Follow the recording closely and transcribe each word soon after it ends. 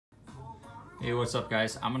Hey, what's up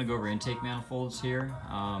guys? I'm gonna go over intake manifolds here.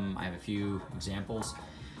 I have a few examples.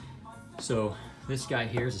 So this guy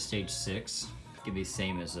here is a stage 6. It could be the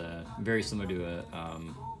same as very similar to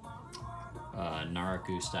a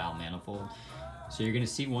Naraku style manifold. So you're gonna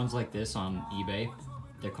see ones like this on eBay.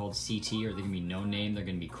 They're called CT, or they're gonna be no name. They're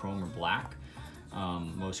gonna be chrome or black.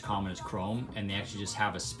 Most common is chrome, and they actually just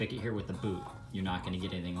have a spigot here with a boot. You're not gonna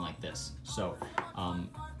get anything like this. So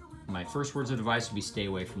my first words of advice would be stay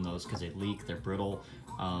away from those because they leak, they're brittle.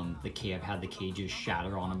 I've had the cages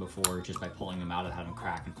shatter on them before just by pulling them out. I've had them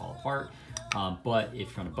crack and fall apart. But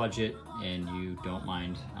if you're on a budget and you don't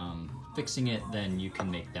mind fixing it, then you can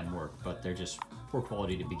make them work, but they're just poor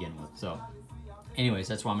quality to begin with. So anyways,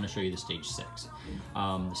 that's why I'm gonna show you the stage 6.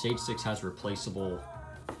 The stage 6 has replaceable,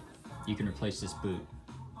 you can replace this boot.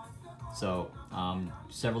 So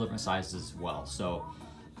several different sizes as well. So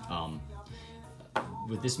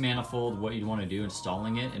with this manifold, what you'd want to do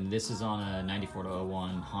installing it, and this is on a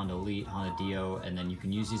 94-01 Honda Elite, Honda Dio, and then you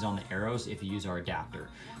can use these on the Arrows if you use our adapter.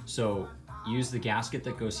 So use the gasket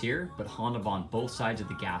that goes here, but Honda bond both sides of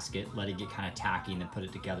the gasket, let it get kind of tacky, and then put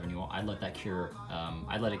it together. And I'd let that cure.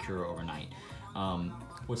 I'd let it cure overnight.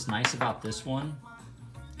 What's nice about this one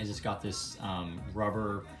is it's got this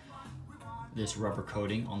rubber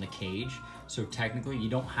coating on the cage. So technically, you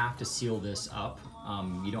don't have to seal this up.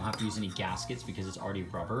 You don't have to use any gaskets because it's already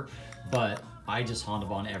rubber, but I just Honda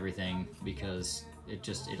bond everything because it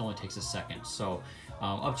only takes a second. So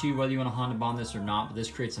up to you whether you want to Honda bond this or not, but this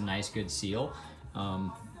creates a nice good seal.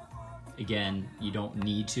 Again, you don't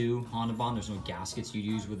need to Honda bond. There's no gaskets you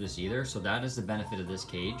use with this either. So that is the benefit of this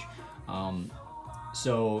cage.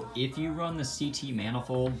 So if you run the CT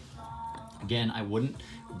manifold, again, I wouldn't,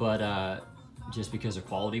 but just because of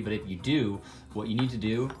quality. But if you do, what you need to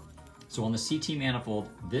do, so on the CT manifold,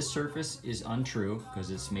 this surface is untrue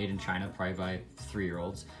because it's made in China, probably by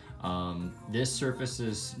 3-year-olds. This surface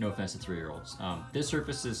is, no offense to 3-year-olds, this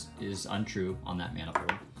surface is untrue on that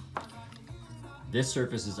manifold. This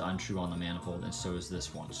surface is untrue on the manifold, and so is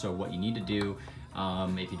this one. So what you need to do,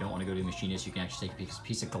 if you don't want to go to a machinist, you can actually take a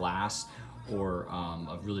piece of glass or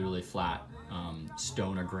a really, really flat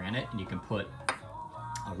stone or granite, and you can put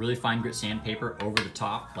a really fine grit sandpaper over the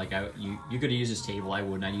top. Like you could use this table. I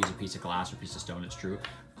wouldn't. I'd use a piece of glass or a piece of stone. It's true.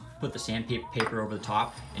 Put the sandpaper over the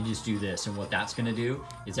top and just do this. And what that's going to do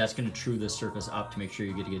is that's going to true this surface up to make sure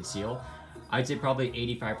you get a good seal. I'd say probably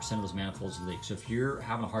 85% of those manifolds leak. So if you're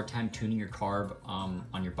having a hard time tuning your carb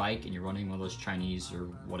on your bike and you're running one of those Chinese or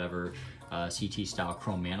whatever CT style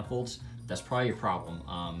chrome manifolds, that's probably your problem.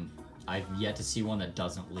 I've yet to see one that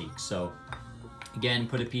doesn't leak. So again,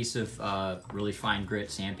 put a piece of really fine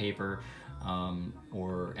grit sandpaper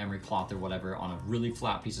or emery cloth or whatever on a really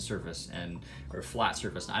flat piece of surface or flat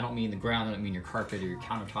surface. And I don't mean the ground, I don't mean your carpet or your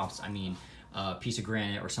countertops. I mean a piece of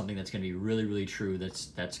granite or something that's going to be really, really true.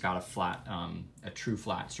 That's got a flat, a true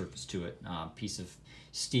flat surface to it. Piece of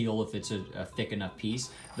steel if it's a thick enough piece.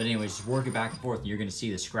 But anyways, just work it back and forth, and you're going to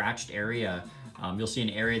see the scratched area. You'll see an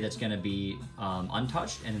area that's going to be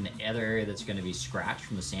untouched, and then the other area that's going to be scratched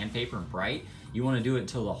from the sandpaper and bright. You want to do it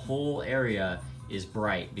until the whole area is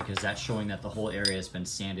bright, because that's showing that the whole area has been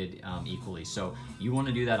sanded equally. So you want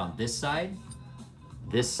to do that on this side,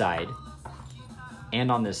 and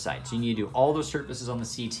on this side. So you need to do all those surfaces on the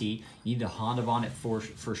CT. You need to Honda bond it for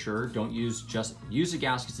sure. Don't use the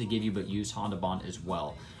gaskets they give you, but use Honda bond as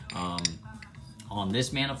well. On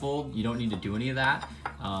this manifold, you don't need to do any of that.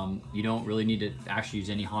 You don't really need to actually use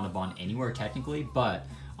any Honda bond anywhere technically, but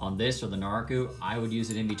on this or the Naraku, I would use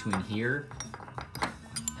it in between here.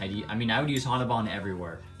 I mean, I would use Honda bond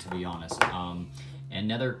everywhere, to be honest.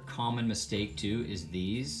 Another common mistake too is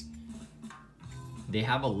these. They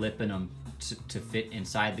have a lip in them to fit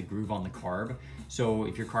inside the groove on the carb. So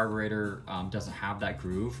if your carburetor doesn't have that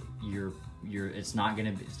groove, it's not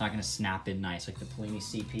gonna snap in nice like the Polini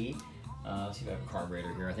CP. Let's see if I have a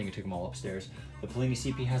carburetor here. I think I took them all upstairs. The Polini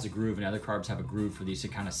CP has a groove, and other carbs have a groove for these to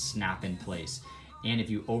kind of snap in place. And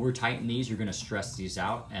if you over tighten these, you're gonna stress these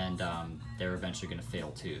out, and they're eventually gonna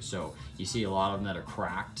fail too. So you see a lot of them that are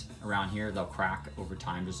cracked around here. They'll crack over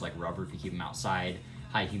time, just like rubber if you keep them outside,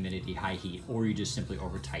 high humidity, high heat, or you just simply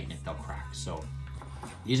over tighten it, they'll crack. So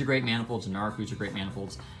these are great manifolds, and Narakus are great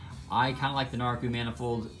manifolds. I kind of like the Naraku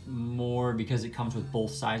manifold more because it comes with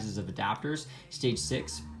both sizes of adapters. Stage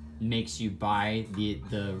 6 makes you buy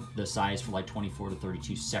the size for like 24 to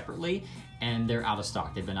 32 separately, and they're out of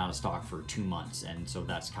stock. They've been out of stock for 2 months, and so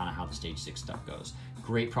that's kind of how the stage 6 stuff goes.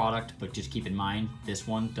 Great product, but just keep in mind this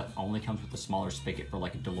one only comes with a smaller spigot for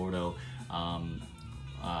like a Delorto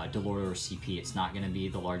or CP. It's not going to be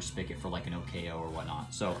the large spigot for like an OKO or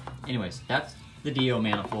whatnot. So anyways, that's the Dio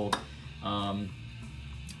manifold.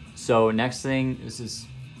 So next thing, this is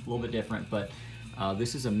a little bit different, but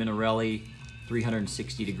this is a Minarelli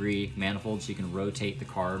 360-degree manifold, so you can rotate the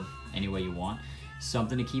carb any way you want.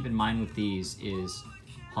 Something to keep in mind with these is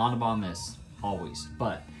Honda bomb this always,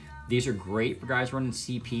 but these are great for guys running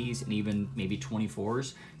CPs and even maybe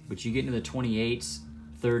 24s, but you get into the 28s,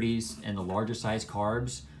 30s, and the larger size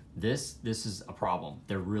carbs, this is a problem.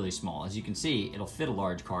 They're really small. As you can see, it'll fit a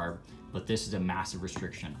large carb, but this is a massive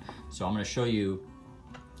restriction. So I'm gonna show you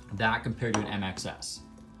that compared to an MXS.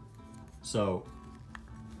 So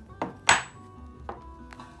you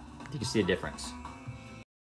can see a difference.